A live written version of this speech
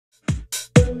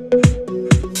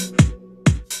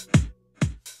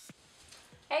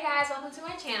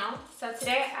channel. So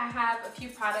today I have a few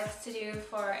products to do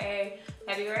for a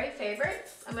February favorite.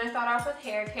 I'm going to start off with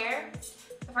hair care.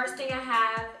 The first thing I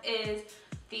have is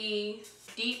the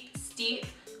Deep Steep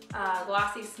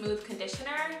Glossy Smooth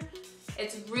Conditioner.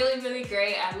 It's really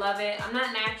great. I love it. I'm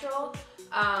not natural,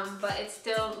 but it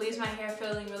still leaves my hair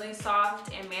feeling really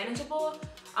soft and manageable.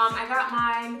 I got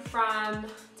mine from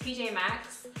TJ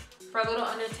Maxx for a little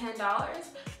under $10.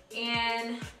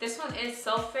 And this one is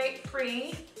sulfate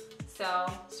free,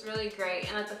 so it's really great.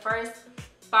 And like the first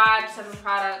 5 to 7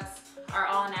 products are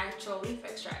all natural leaf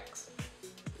extracts.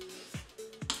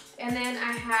 And then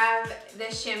I have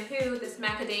this shampoo, this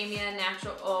Macadamia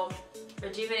Natural Oil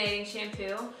Rejuvenating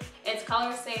Shampoo. It's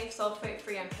color safe, sulfate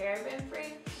free, and paraben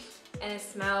free, and it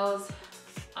smells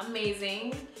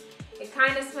amazing. It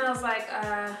kind of smells like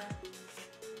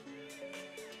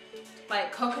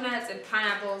coconuts and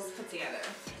pineapples put together.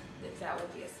 If that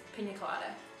would be a pina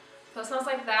colada. So it smells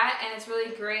like that, and it's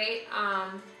really great.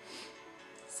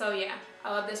 So yeah,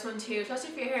 I love this one too,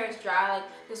 especially if your hair is dry. Like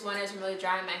this one is really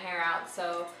drying my hair out,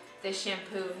 so this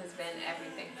shampoo has been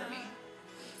everything for me.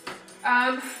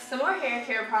 Some more hair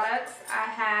care products. I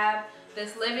have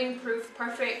this Living Proof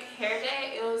Perfect Hair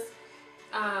Day. It was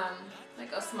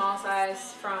like a small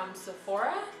size from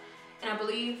Sephora, and I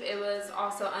believe it was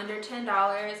also under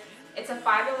 $10. It's a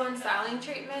 5-in-1 styling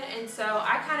treatment, and so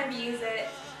I kind of use it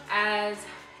as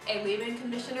a leave-in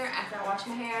conditioner after I wash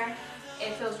my hair.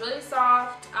 It feels really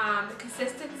soft. The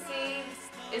consistency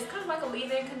is kind of like a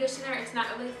leave-in conditioner. It's not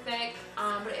really thick,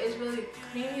 but it is really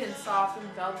creamy and soft and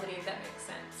velvety, if that makes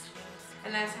sense.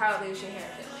 And that's how it leaves your hair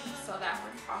feeling. So that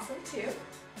one's awesome too.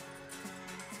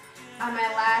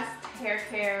 My last hair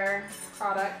care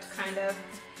product kind of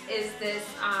is this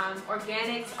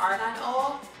Organics Argan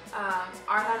Oil.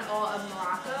 Argan Oil of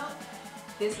Morocco.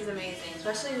 This is amazing,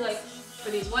 especially like for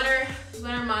these winter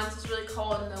months. It's really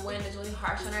cold and the wind is really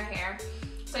harsh on our hair.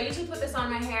 So I usually put this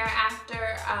on my hair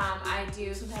after I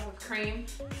do some type of cream.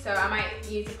 So I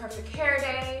might use the Perfect Hair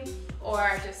Day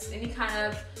or just any kind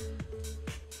of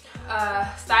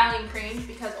styling cream,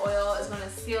 because oil is going to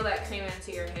seal that cream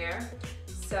into your hair.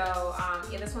 So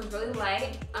yeah, this one's really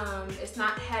light. It's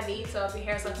not heavy, so if your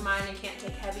hair's like mine and can't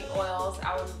take heavy oils,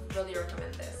 I would really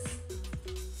recommend this.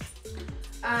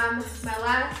 My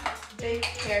last big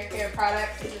hair care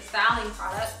product is a styling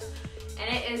product,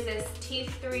 and it is this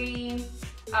T3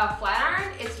 flat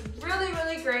iron. It's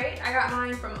really great. I got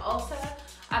mine from Ulta,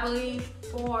 I believe,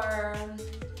 for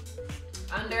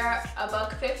under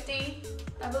 $1.50,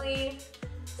 I believe.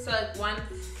 So like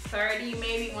 $1.30,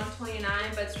 maybe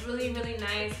 $1.29, but it's really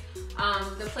nice.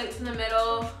 The plates in the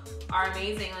middle are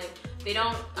amazing. Like they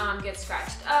don't get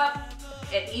scratched up.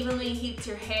 It evenly heats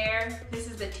your hair. This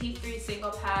is the T3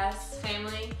 Single Pass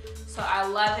family, so I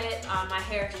love it. My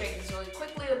hair straightens really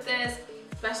quickly with this,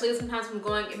 especially sometimes when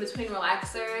going in between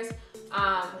relaxers.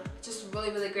 Just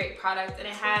really great product, and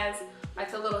it has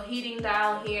like the little heating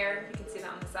dial here. You can see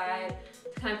that on the side.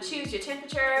 Kind of choose your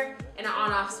temperature and an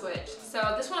on-off switch.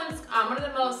 So this one's one of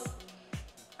the most,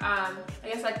 I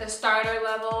guess like the starter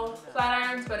level flat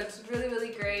irons, but it's really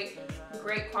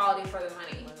great quality for the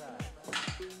money.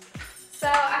 So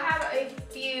I have a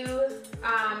few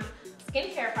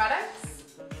skincare products.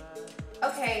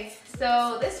 Okay,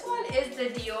 so this one is the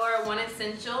Dior One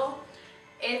Essential.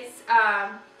 It's a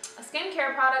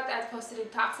skincare product that's supposed to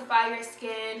detoxify your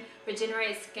skin,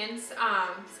 regenerate skin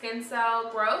cell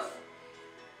growth,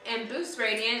 and boost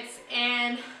radiance.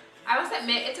 And I must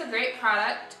admit, it's a great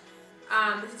product.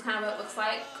 This is kind of what it looks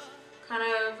like. Kind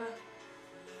of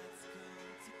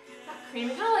not creamy,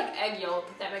 kind of like egg yolk,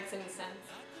 if that makes any sense.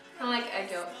 Kind of like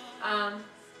egg yolk.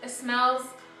 It smells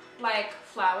like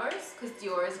flowers, because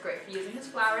Dior is great for using his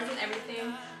flowers and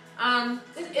everything.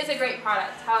 This is a great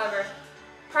product. However,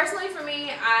 personally for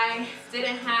me, I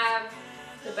didn't have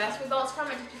the best results from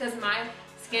it, just because my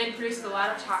skin produces a lot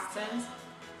of toxins.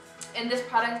 And this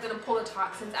product is going to pull the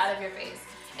toxins out of your face.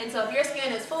 And so if your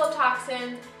skin is full of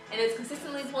toxins and is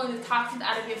consistently pulling the toxins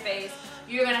out of your face,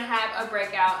 you're going to have a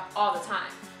breakout all the time.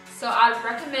 So I would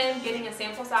recommend getting a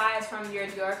sample size from your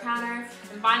Dior counter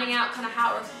and finding out kind of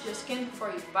how it works with your skin before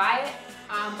you buy it.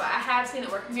 But I have seen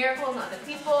it work miracles on other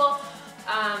people.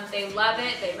 They love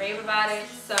it, they rave about it.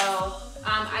 So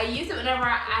I use it whenever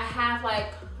I have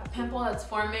like a pimple that's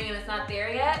forming and it's not there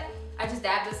yet. I just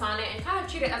dab this on it and kind of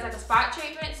treat it as like a spot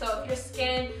treatment. So if your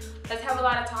skin does have a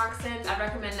lot of toxins, I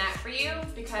recommend that for you,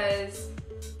 because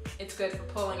it's good for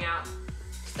pulling out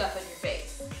stuff in your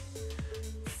face.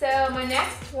 So my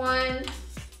next one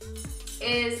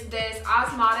is this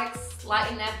Osmotics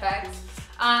Lighten FX.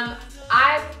 I'm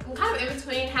kind of in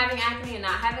between having acne and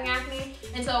not having acne,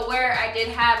 and so where I did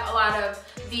have a lot of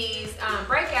these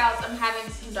breakouts, I'm having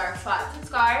some dark spots and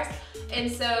scars. And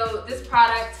so this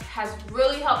product has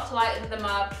really helped to lighten them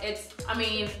up. It's, I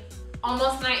mean,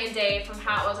 almost night and day from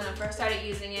how it was when I first started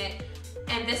using it.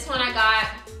 And this one I got,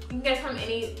 you can get it from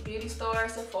any beauty store,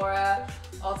 Sephora,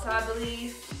 Ulta, I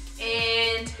believe.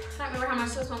 And I don't remember how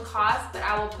much this one costs, but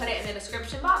I will put it in the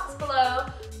description box below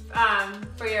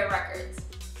for your records.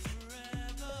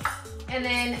 And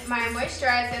then my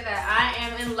moisturizer that I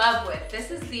am in love with.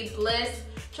 This is the Bliss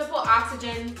Triple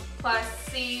Oxygen Plus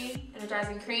C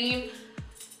Energizing Cream.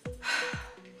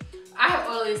 I have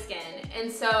oily skin,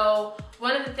 and so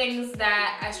one of the things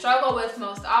that I struggle with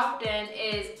most often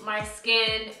is my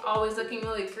skin always looking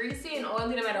really greasy and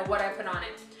oily no matter what I put on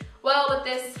it. Well, with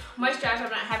this moisturizer, I'm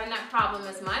not having that problem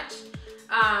as much.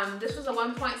 This was a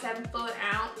 1.7 fluid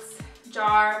ounce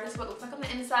jar. This is what it looks like on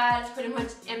the inside. It's pretty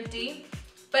much empty,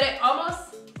 but it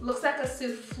almost looks like a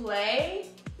souffle,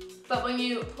 but when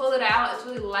you pull it out, it's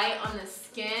really light on the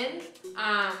skin.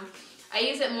 I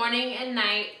use it morning and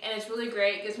night, and it's really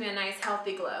great. It gives me a nice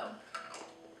healthy glow.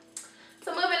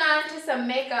 So moving on to some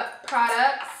makeup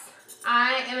products.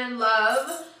 I am in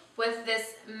love with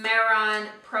this Mehron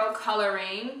Pro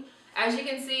Coloring. As you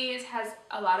can see, it has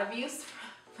a lot of use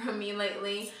from me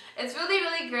lately. It's really,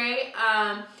 really great.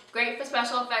 Great for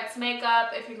special effects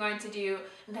makeup if you're going to do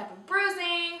any type of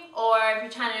bruising, or if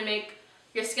you're trying to make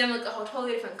your skin look a whole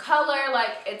totally different color.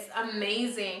 Like, it's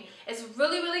amazing. It's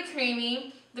really, really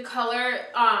creamy. The color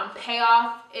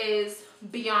payoff is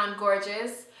beyond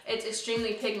gorgeous. It's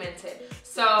extremely pigmented.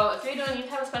 So if you're doing any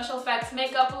type of special effects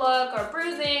makeup look or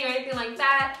bruising or anything like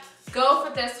that, go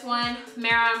for this one,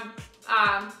 Mehron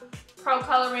Pro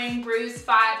Coloring Bruise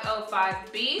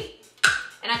 505B.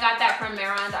 And I got that from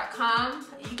Mehron.com.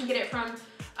 You can get it from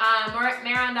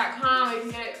Mehron.com, or you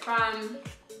can get it from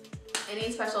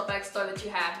any special effects store that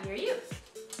you have near you.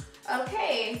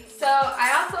 Okay, so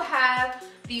I also have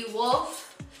the Wolf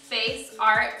Face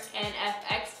Art and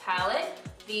FX palette,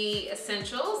 the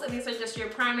essentials, and these are just your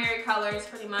primary colors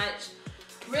pretty much.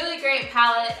 Really great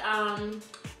palette. I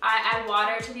add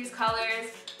water to these colors,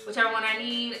 whichever one I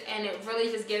need, and it really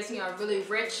just gives me a really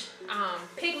rich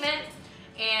pigment.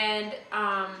 And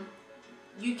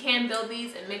you can build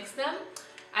these and mix them.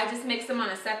 I just mix them on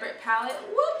a separate palette.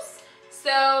 Whoops!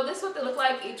 So this is what they look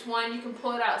like, each one. You can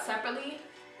pull it out separately,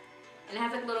 and it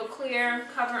has like a little clear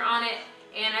cover on it.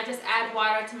 And I just add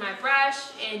water to my brush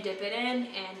and dip it in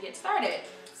and get started.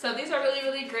 So these are really,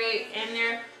 really great, and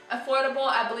they're affordable.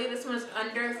 I believe this one is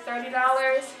under $30,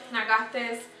 and I got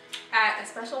this at a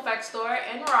special effects store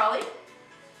in Raleigh.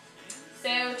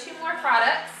 So 2 more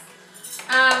products.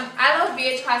 I love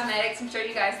BH Cosmetics, I'm sure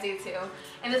you guys do too.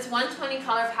 And this 120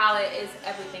 color palette is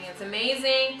everything. It's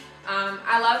amazing.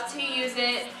 I love to use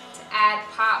it to add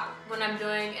pop when I'm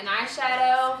doing an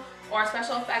eyeshadow or a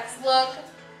special effects look.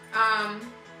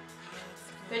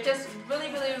 They're just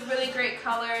really, really, really great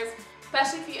colors,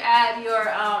 especially if you add your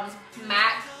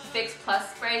MAC Fix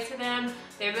Plus spray to them.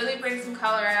 They really bring some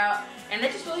color out, and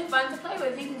they're just really fun to play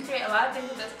with. You can create a lot of things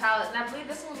with this palette, and I believe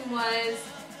this one was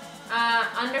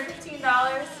under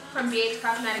 $15 from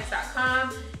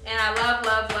bhcosmetics.com, and I love,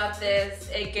 love, love this.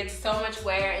 It gets so much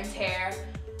wear and tear.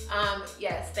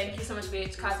 Yes, thank you so much,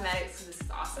 BH Cosmetics. This is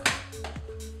awesome.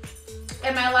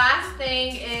 And my last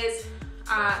thing is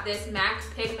this MAC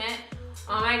pigment.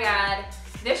 Oh my god,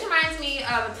 this reminds me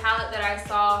of a palette that I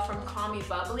saw from Call Me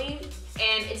Bubbly,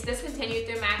 and it's discontinued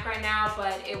through MAC right now,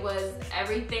 but it was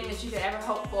everything that you could ever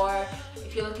hope for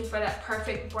if you're looking for that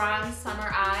perfect bronze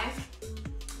summer eye.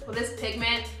 Well, this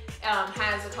pigment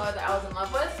has the color that I was in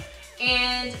love with,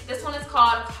 and this one is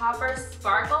called Copper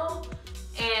Sparkle,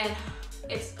 and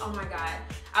it's, oh my god,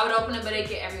 I would open it but it'd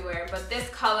get everywhere, but this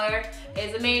color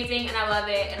is amazing and I love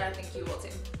it, and I think you will too.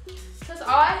 So that's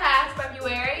all I have for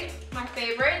February, my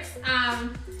favorites.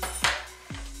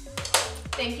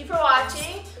 Thank you for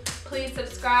watching. Please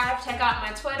subscribe, check out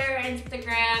my Twitter,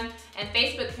 Instagram, and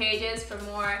Facebook pages for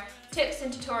more tips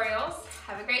and tutorials.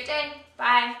 Have a great day.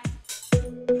 Bye.